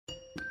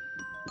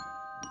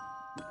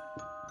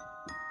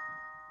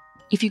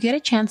If you get a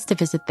chance to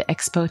visit the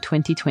Expo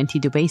 2020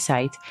 Dubai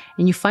site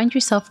and you find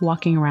yourself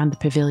walking around the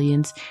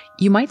pavilions,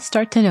 you might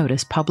start to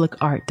notice public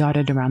art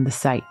dotted around the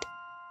site.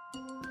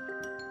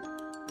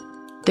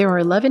 There are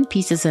 11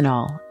 pieces in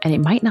all, and it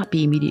might not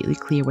be immediately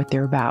clear what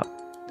they're about,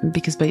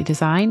 because by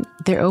design,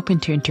 they're open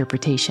to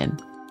interpretation.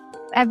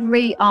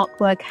 Every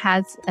artwork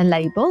has a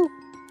label,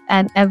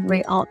 and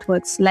every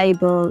artwork's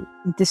label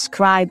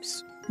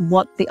describes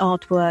what the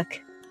artwork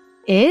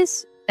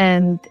is,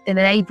 and it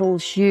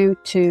enables you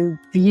to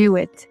view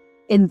it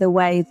in the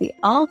way the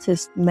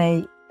artist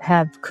may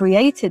have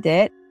created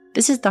it.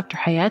 This is Dr.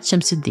 Hayat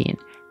Shamsuddin,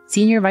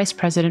 Senior Vice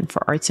President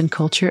for Arts and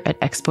Culture at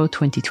Expo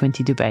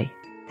 2020 Dubai.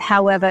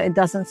 However, it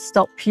doesn't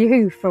stop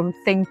you from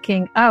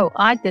thinking, oh,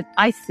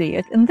 I see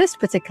it in this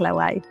particular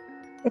way.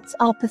 It's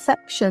our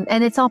perception,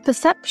 and it's our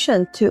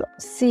perception to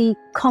see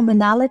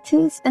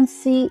commonalities and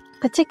see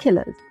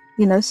particulars.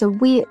 So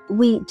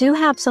we do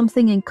have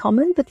something in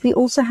common, but we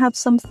also have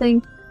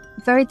something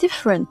very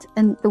different.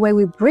 And the way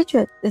we bridge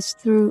it is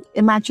through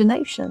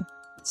imagination.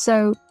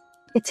 So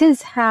it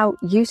is how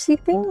you see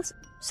things.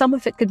 Some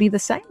of it could be the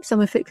same, some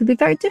of it could be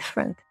very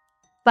different,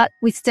 but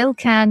we still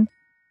can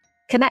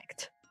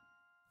connect.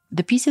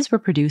 The pieces were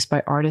produced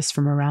by artists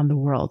from around the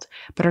world,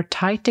 but are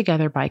tied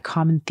together by a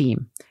common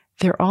theme.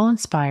 They're all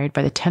inspired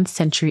by the 10th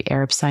century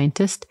Arab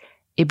scientist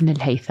Ibn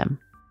al-Haytham.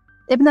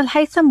 Ibn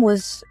al-Haytham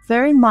was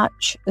very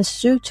much a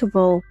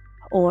suitable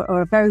or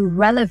a very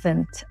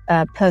relevant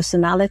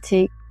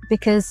personality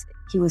because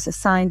he was a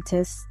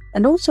scientist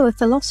and also a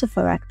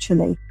philosopher,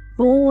 actually,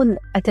 born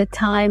at a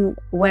time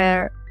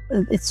where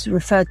it's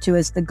referred to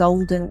as the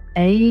Golden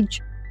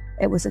Age.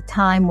 It was a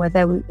time where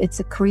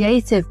it's a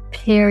creative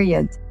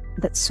period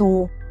that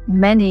saw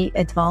many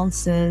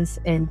advances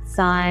in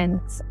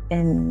science,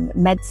 in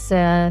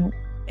medicine,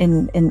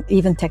 in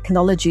even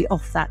technology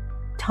of that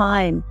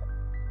time.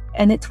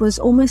 And it was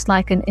almost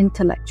like an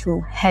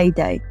intellectual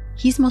heyday.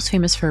 He's most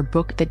famous for a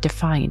book that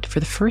defined, for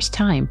the first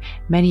time,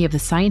 many of the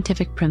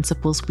scientific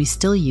principles we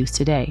still use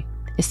today,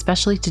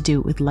 especially to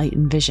do with light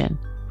and vision.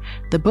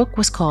 The book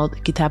was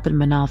called Kitab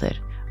al-Manadir,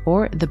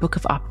 or the Book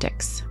of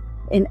Optics.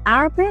 In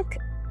Arabic,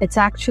 it's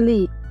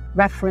actually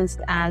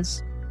referenced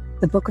as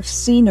the Book of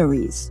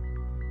Sceneries.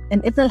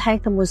 And Ibn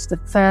al-Haytham was the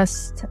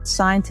first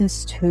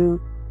scientist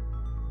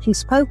he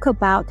spoke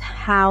about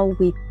how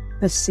we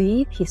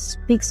perceive. He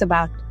speaks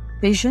about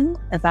vision,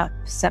 about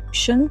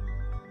perception,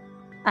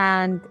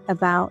 and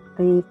about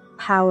the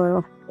power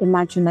of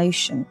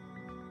imagination.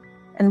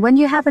 And when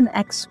you have an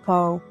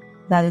expo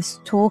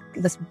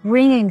that's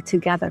bringing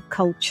together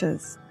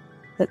cultures,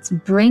 that's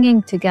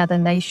bringing together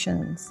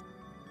nations,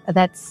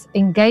 that's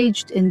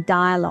engaged in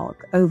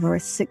dialogue over a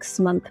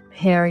 6-month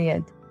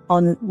period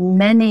on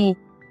many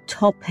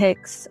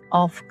topics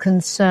of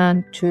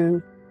concern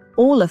to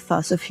all of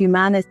us, of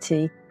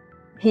humanity,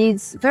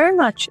 he's very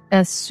much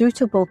a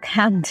suitable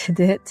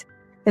candidate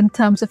in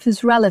terms of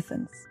his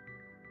relevance.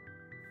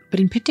 But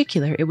in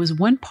particular, it was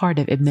one part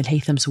of Ibn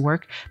al-Haytham's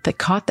work that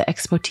caught the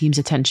Expo team's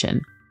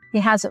attention.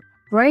 He has a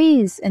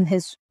phrase in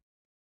his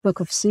Book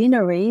of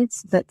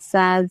Sceneries that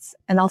says,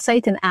 and I'll say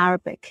it in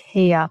Arabic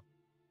here,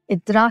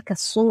 إدراك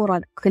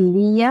الصورة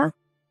الكلية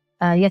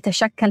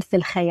يتشكل في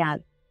الخيال,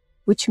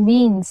 which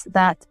means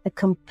that a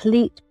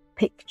complete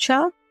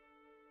picture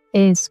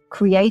is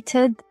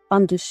created,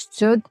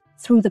 understood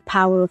through the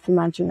power of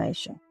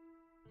imagination.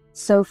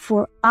 So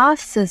for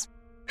us as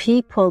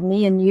people,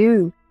 me and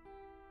you,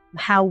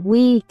 how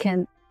we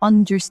can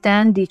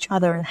understand each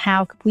other and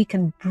how we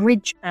can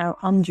bridge our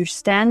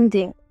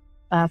understanding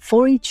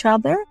for each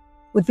other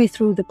would be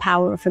through the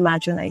power of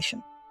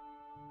imagination.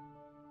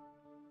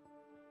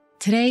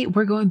 Today,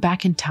 we're going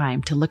back in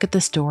time to look at the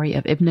story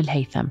of Ibn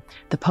al-Haytham,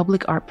 the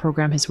public art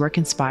program his work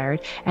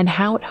inspired, and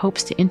how it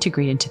hopes to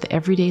integrate into the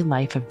everyday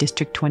life of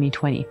District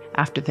 2020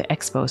 after the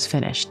Expo is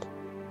finished.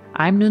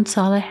 I'm Noon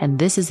Saleh, and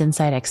this is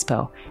Inside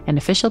Expo, an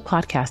official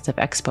podcast of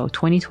Expo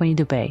 2020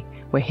 Dubai,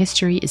 where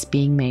history is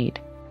being made.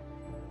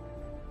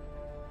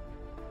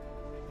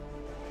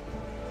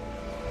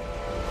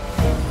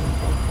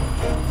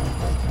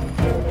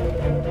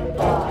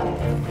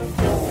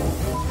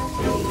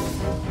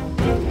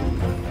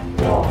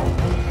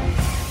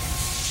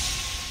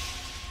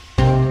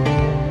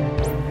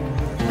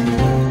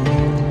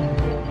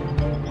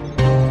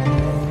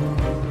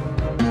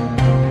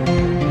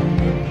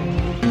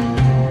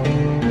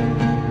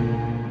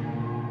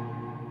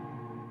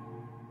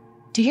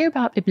 To hear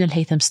about Ibn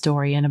al-Haytham's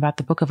story and about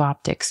the Book of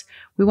Optics,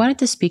 we wanted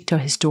to speak to a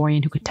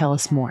historian who could tell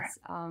us more.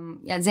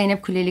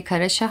 Zeynep Kuleli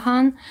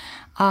Karashahan.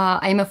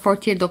 I am a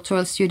fourth-year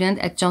doctoral student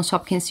at Johns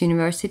Hopkins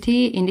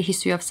University in the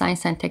History of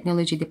Science and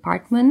Technology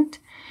department.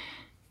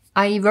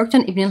 I worked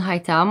on Ibn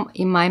al-Haytham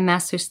in my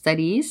master's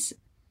studies.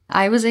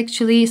 I was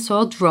actually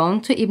so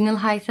drawn to Ibn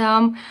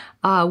al-Haytham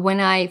when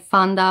I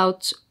found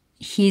out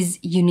his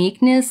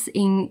uniqueness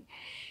in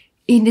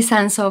the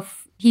sense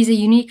of he's a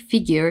unique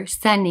figure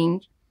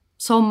standing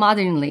so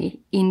modernly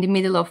in the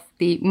middle of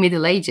the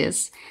Middle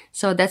Ages.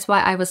 So that's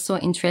why I was so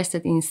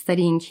interested in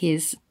studying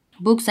his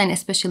books, and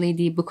especially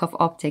the Book of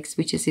Optics,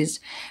 which is his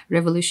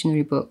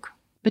revolutionary book.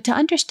 But to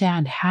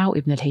understand how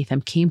Ibn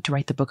al-Haytham came to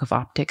write the Book of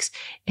Optics,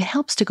 it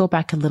helps to go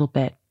back a little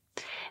bit.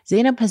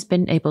 Zainab has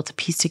been able to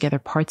piece together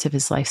parts of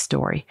his life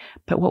story,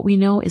 but what we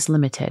know is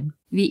limited.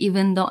 We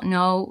even don't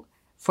know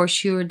for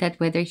sure that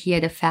whether he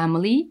had a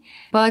family.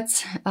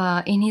 But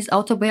in his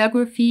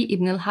autobiography,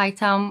 Ibn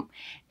al-Haytham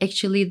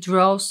actually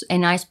draws a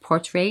nice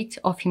portrait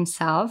of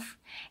himself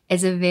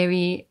as a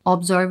very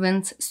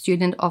observant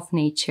student of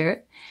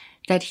nature,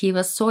 that he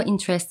was so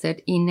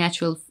interested in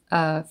natural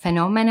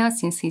phenomena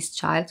since his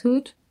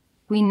childhood.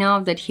 We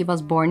know that he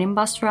was born in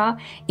Basra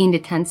in the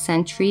 10th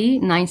century,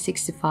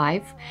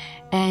 965,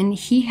 and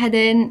he had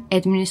an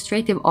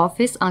administrative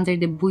office under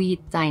the Buyid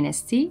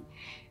dynasty.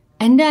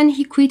 And then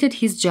he quitted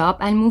his job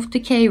and moved to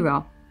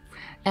Cairo.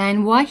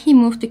 And why he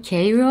moved to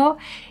Cairo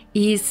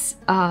is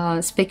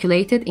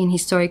speculated in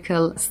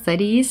historical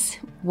studies.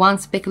 One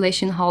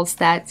speculation holds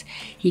that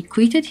he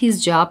quitted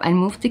his job and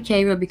moved to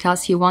Cairo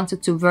because he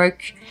wanted to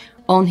work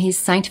on his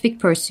scientific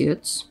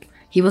pursuits.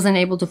 He wasn't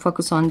able to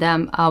focus on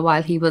them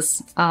while he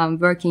was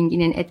working in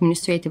an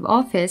administrative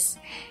office.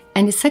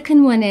 And the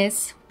second one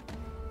is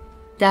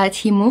that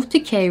he moved to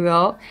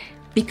Cairo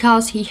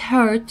because he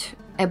heard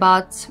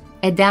about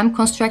a dam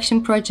construction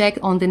project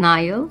on the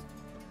Nile.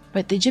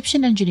 But the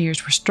Egyptian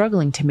engineers were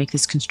struggling to make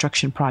this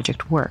construction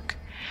project work.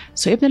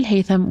 So Ibn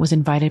al-Haytham was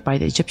invited by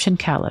the Egyptian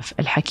Caliph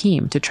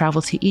al-Hakim to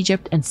travel to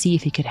Egypt and see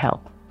if he could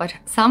help. But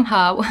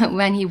somehow,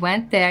 when he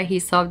went there, he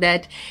saw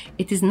that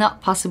it is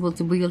not possible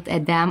to build a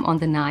dam on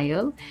the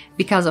Nile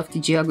because of the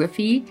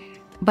geography.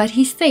 But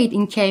he stayed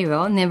in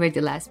Cairo,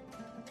 nevertheless.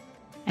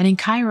 And in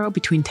Cairo,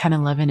 between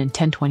 1011 and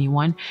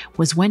 1021,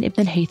 was when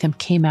Ibn al-Haytham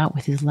came out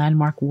with his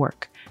landmark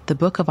work, the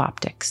Book of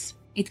Optics.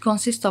 It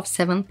consists of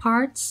 7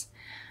 parts,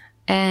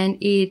 and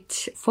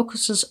it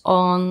focuses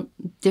on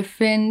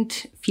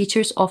different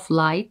features of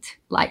light,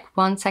 like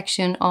one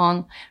section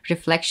on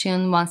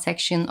reflection, one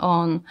section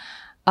on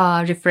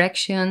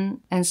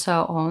refraction, and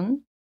so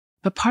on.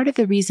 But part of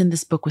the reason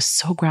this book was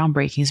so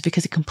groundbreaking is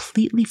because it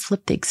completely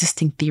flipped the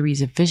existing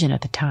theories of vision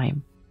at the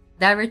time.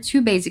 There were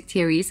 2 basic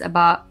theories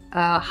about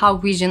how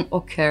vision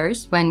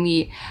occurs when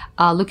we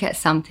look at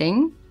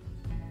something.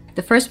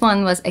 The first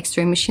one was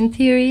X-ray-emission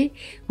theory,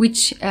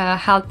 which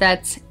held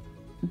that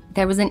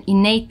there was an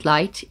innate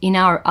light in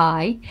our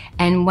eye,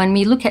 and when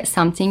we look at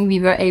something, we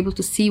were able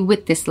to see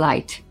with this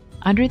light.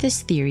 Under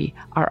this theory,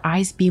 our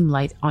eyes beam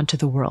light onto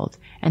the world,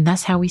 and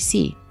that's how we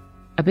see,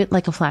 a bit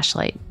like a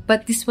flashlight.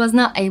 But this was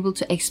not able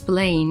to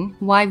explain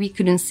why we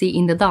couldn't see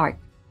in the dark.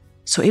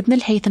 So Ibn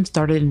al-Haytham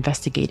started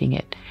investigating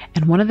it,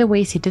 and one of the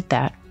ways he did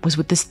that was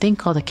with this thing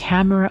called a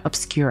camera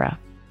obscura.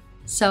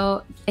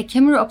 So a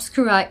camera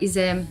obscura is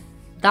a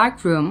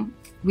dark room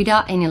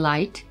without any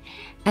light,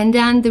 and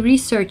then the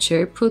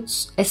researcher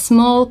puts a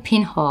small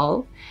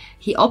pinhole.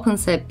 He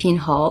opens a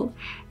pinhole,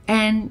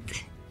 and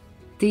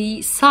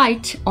the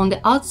sight on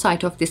the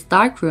outside of this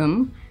dark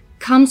room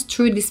comes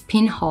through this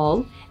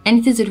pinhole, and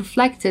it is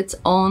reflected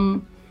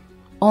on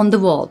the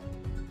wall.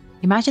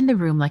 Imagine the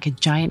room like a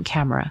giant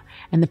camera,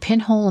 and the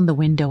pinhole on the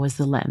window is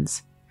the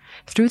lens.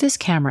 Through this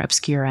camera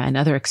obscura and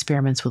other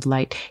experiments with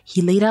light,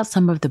 he laid out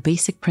some of the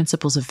basic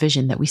principles of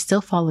vision that we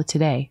still follow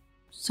today.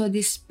 So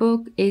this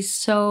book is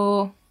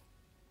so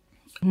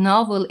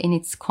novel in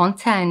its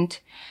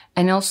content,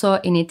 and also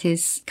in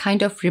its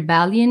kind of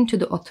rebellion to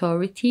the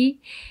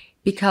authority,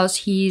 because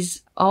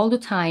he's all the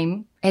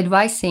time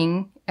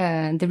advising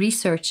the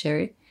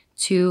researcher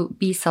to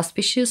be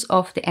suspicious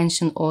of the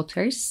ancient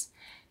authors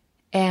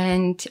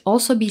and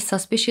also be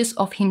suspicious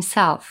of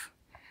himself.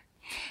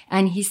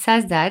 And he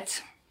says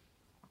that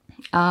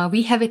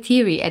we have a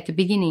theory at the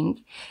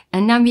beginning,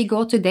 and then we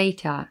go to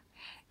data.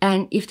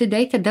 And if the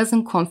data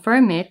doesn't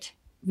confirm it,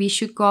 we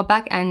should go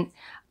back and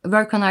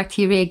work on our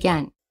theory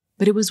again.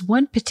 But it was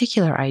one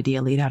particular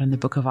idea laid out in the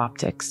Book of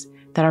Optics,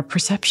 that our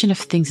perception of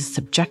things is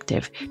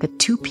subjective, that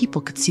 2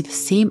 people could see the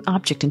same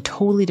object in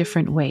totally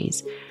different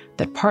ways,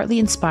 that partly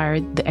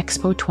inspired the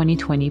Expo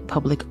 2020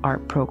 public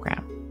art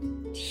program.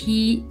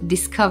 He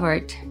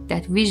discovered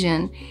that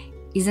vision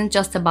isn't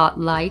just about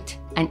light,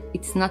 and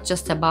it's not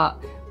just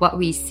about what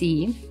we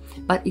see,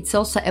 but it's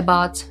also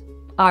about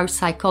our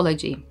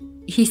psychology.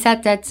 He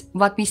said that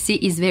what we see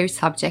is very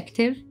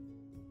subjective.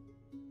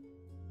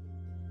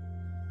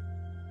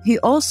 He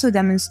also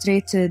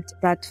demonstrated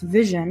that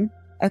vision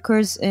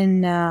occurs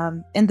in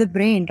the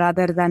brain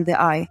rather than the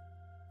eye.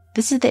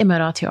 This is the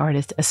Emirati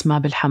artist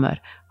Asma Bilhamar,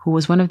 who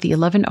was one of the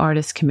 11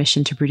 artists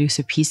commissioned to produce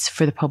a piece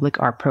for the public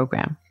art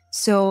program.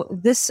 So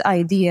this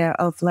idea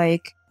of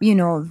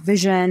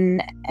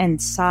vision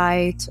and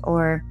sight,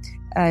 or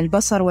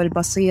al-basar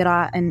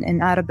wal-basira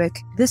in Arabic,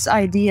 this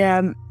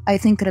idea I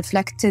think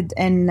reflected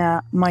in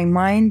my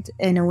mind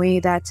in a way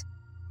that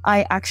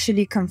I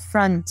actually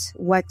confront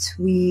what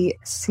we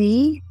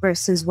see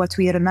versus what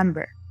we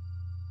remember.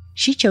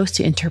 She chose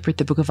to interpret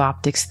the Book of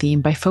Optics theme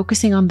by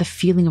focusing on the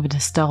feeling of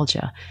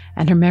nostalgia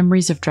and her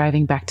memories of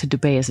driving back to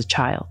Dubai as a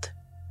child.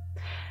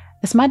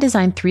 Asma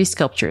designed 3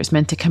 sculptures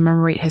meant to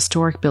commemorate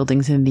historic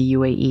buildings in the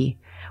UAE,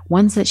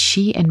 ones that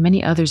she and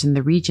many others in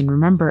the region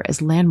remember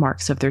as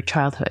landmarks of their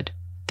childhood.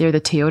 They're the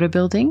Toyota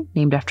building,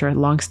 named after a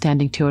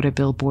long-standing Toyota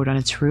billboard on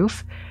its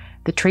roof,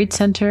 the Trade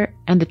Center,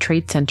 and the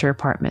Trade Center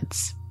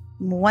apartments.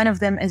 One of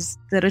them is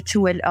the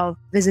ritual of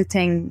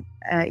visiting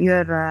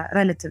your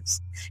relatives.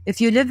 If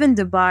you live in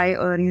Dubai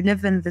or you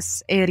live in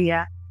this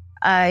area,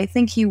 I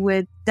think you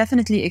would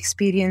definitely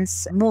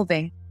experience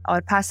moving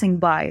or passing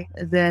by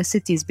the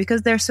cities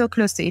because they're so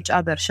close to each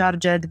other,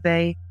 Sharjah,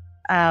 Dubai,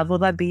 Abu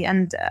Dhabi,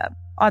 and the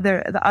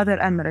other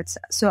Emirates.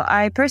 So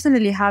I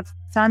personally have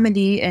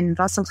family in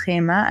Ras Al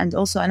Khaimah and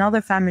also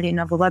another family in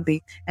Abu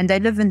Dhabi, and I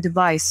live in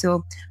Dubai.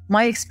 So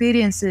my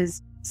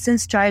experiences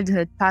since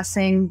childhood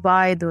passing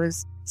by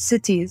those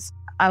cities,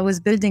 I was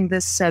building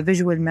this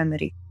visual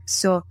memory.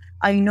 So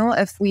I know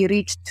if we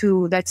reach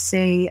to, let's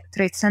say,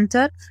 Trade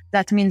Center,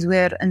 that means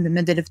we're in the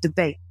middle of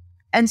Dubai,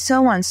 and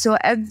so on. So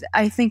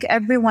I think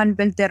everyone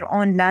built their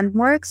own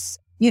landmarks,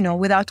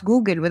 without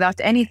Google,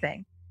 without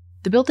anything.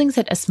 The buildings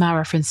that Asma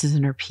references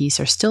in her piece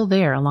are still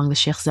there along the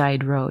Sheikh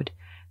Zayed Road.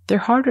 They're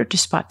harder to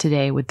spot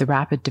today with the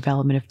rapid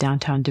development of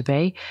downtown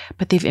Dubai,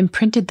 but they've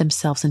imprinted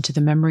themselves into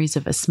the memories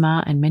of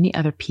Asma and many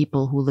other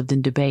people who lived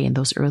in Dubai in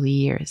those early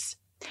years.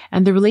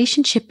 And the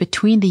relationship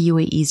between the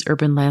UAE's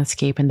urban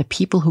landscape and the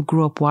people who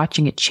grew up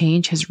watching it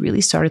change has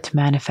really started to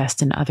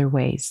manifest in other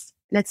ways.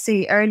 Let's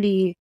say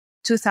early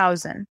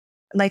 2000,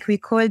 like we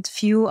called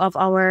few of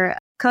our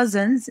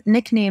cousins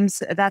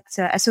nicknames that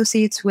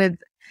associates with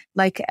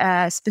like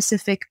a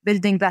specific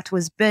building that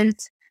was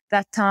built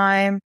that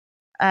time.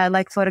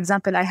 Like, for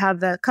example, I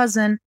have a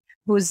cousin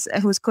who's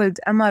called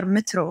Amar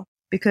Metro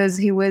because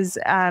he was,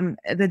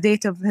 the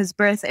date of his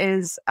birth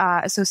is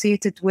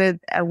associated with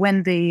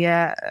when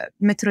the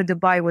Metro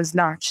Dubai was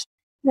launched.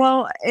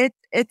 Well,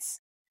 it's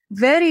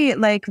very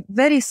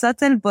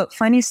subtle but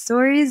funny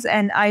stories.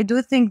 And I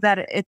do think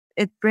that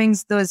it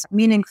brings those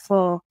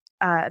meaningful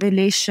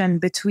relation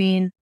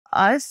between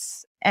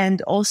us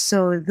and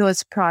also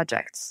those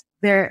projects.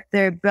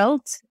 They're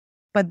built,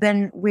 but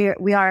then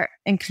we are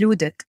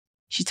included.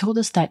 She told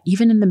us that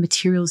even in the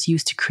materials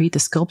used to create the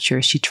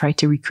sculptures, she tried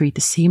to recreate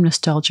the same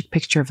nostalgic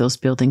picture of those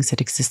buildings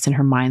that exists in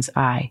her mind's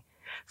eye.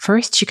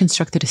 First, she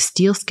constructed a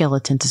steel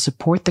skeleton to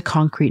support the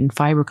concrete and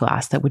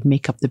fiberglass that would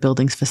make up the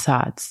building's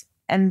facades.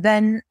 And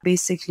then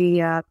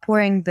basically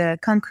pouring the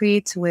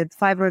concrete with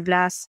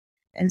fiberglass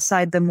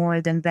inside the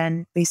mold and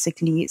then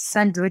basically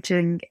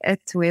sandwiching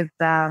it with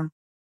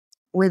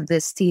the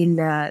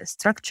steel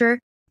structure.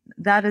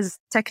 That is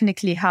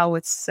technically how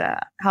it's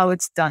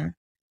done.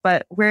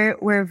 But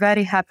we're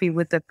very happy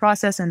with the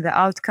process and the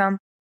outcome.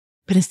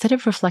 But instead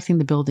of reflecting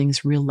the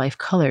building's real-life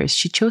colors,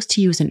 she chose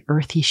to use an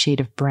earthy shade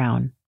of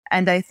brown.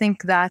 And I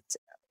think that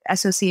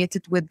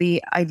associated with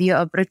the idea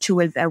of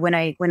ritual, when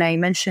I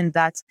mentioned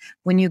that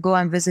when you go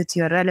and visit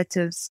your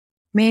relatives,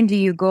 mainly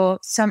you go,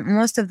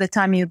 most of the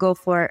time you go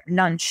for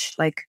lunch,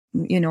 like,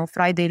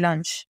 Friday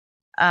lunch.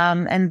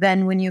 And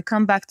then when you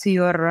come back to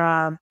your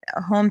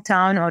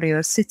hometown or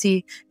your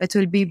city, it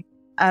will be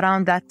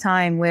around that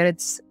time where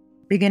it's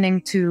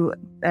beginning to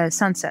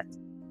sunset.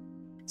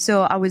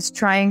 So I was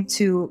trying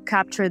to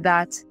capture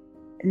that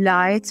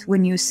light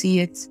when you see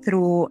it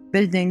through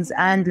buildings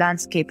and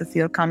landscape if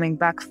you're coming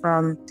back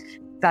from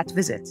that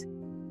visit.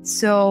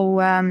 So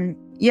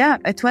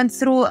it went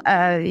through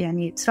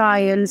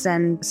trials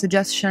and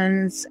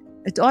suggestions.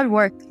 It all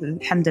worked,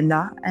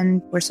 alhamdulillah,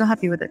 and we're so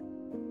happy with it.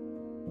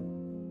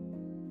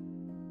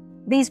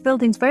 These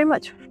buildings very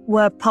much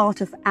were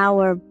part of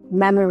our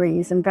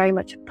memories and very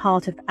much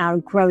part of our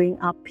growing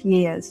up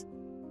years.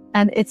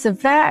 And it's a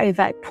very,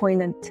 very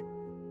poignant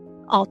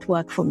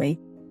artwork for me.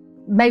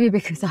 Maybe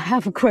because I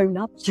have grown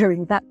up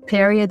during that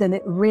period and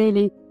it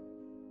really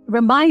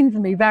reminds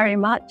me very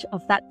much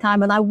of that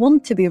time. And I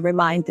want to be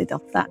reminded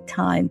of that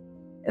time.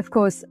 Of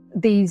course,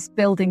 these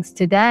buildings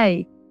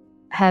today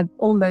have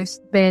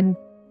almost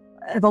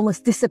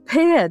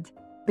disappeared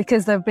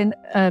because they've been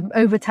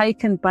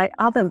overtaken by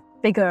other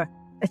bigger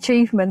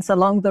achievements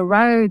along the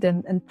road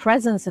and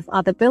presence of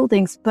other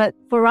buildings. But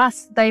for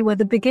us, they were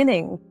the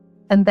beginning.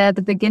 And they're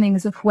the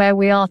beginnings of where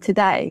we are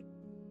today.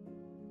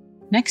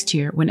 Next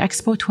year, when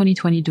Expo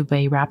 2020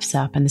 Dubai wraps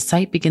up and the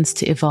site begins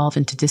to evolve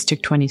into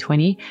District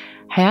 2020,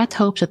 Hayat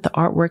hopes that the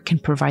artwork can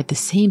provide the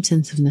same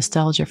sense of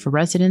nostalgia for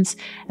residents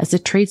as the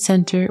Trade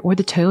Center or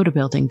the Toyota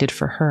building did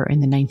for her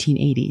in the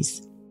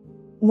 1980s.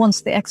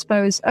 Once the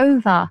Expo is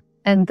over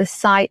and the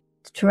site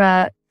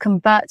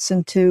converts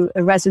into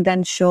a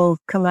residential,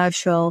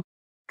 commercial,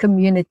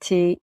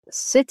 community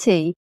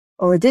city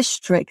or a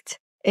district,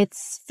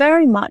 it's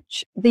very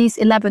much these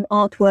 11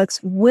 artworks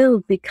will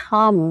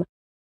become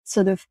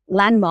sort of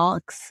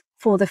landmarks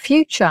for the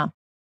future.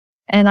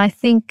 And I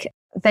think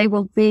they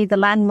will be the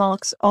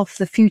landmarks of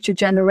the future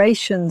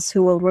generations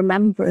who will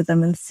remember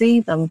them and see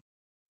them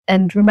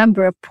and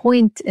remember a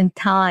point in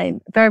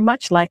time, very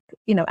much like,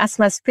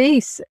 Asma's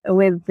piece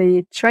with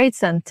the Trade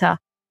Center.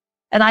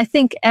 And I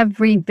think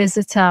every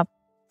visitor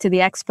to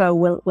the Expo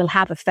will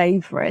have a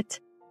favorite.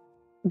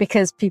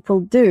 Because people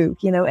do,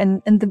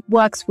 and the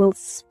works will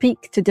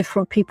speak to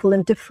different people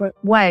in different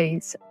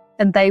ways,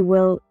 and they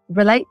will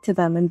relate to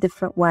them in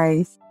different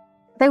ways.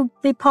 they will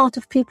be part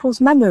of people's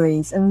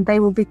memories, and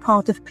they will be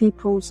part of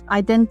people's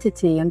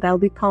identity, and they'll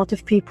be part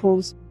of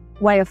people's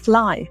way of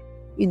life.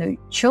 You know,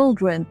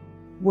 children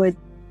would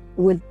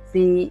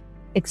be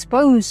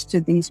exposed to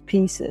these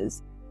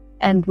pieces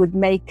and would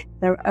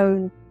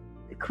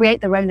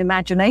create their own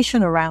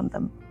imagination around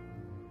them.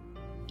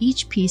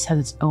 Each piece has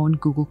its own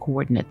Google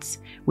coordinates,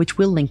 which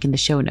we'll link in the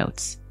show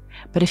notes.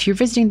 But if you're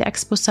visiting the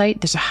Expo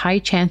site, there's a high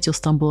chance you'll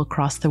stumble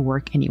across the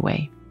work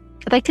anyway.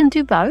 They can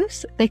do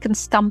both. They can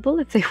stumble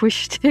if they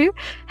wish to.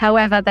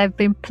 However, they've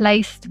been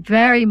placed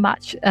very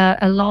much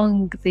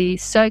along the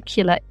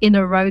circular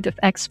inner road of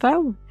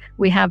Expo.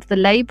 We have the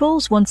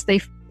labels.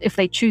 If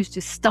they choose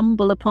to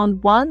stumble upon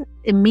one,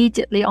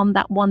 immediately on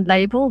that one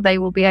label, they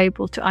will be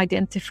able to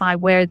identify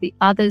where the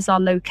others are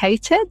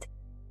located.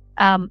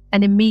 And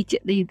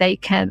immediately they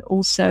can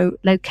also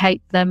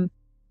locate them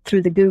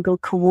through the Google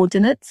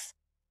coordinates.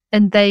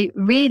 And they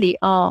really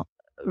are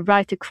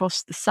right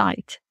across the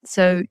site.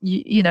 So,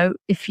 you know,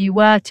 if you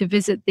were to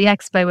visit the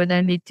Expo and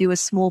only do a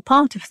small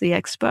part of the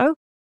Expo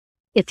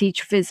at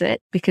each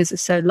visit, because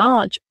it's so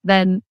large,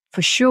 then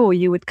for sure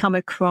you would come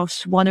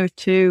across one or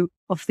two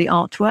of the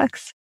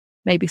artworks,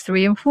 maybe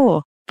 3 and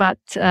 4, but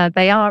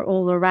they are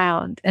all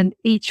around, and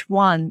each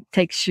one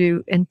takes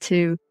you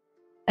into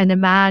an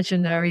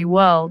imaginary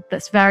world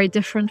that's very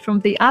different from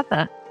the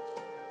other.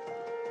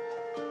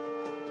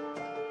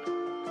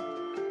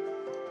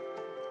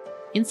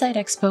 Inside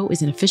Expo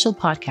is an official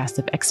podcast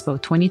of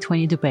Expo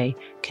 2020 Dubai,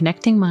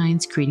 connecting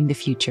minds, creating the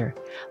future.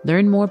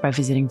 Learn more by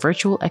visiting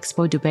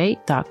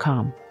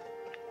virtualexpodubai.com.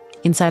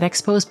 Inside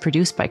Expo is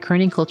produced by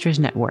Kerning Cultures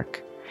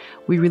Network.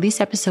 We release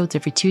episodes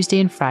every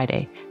Tuesday and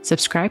Friday.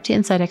 Subscribe to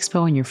Inside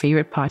Expo on your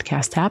favorite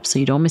podcast app so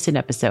you don't miss an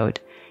episode.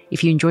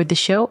 If you enjoyed the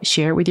show,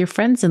 share it with your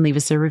friends and leave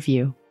us a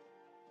review.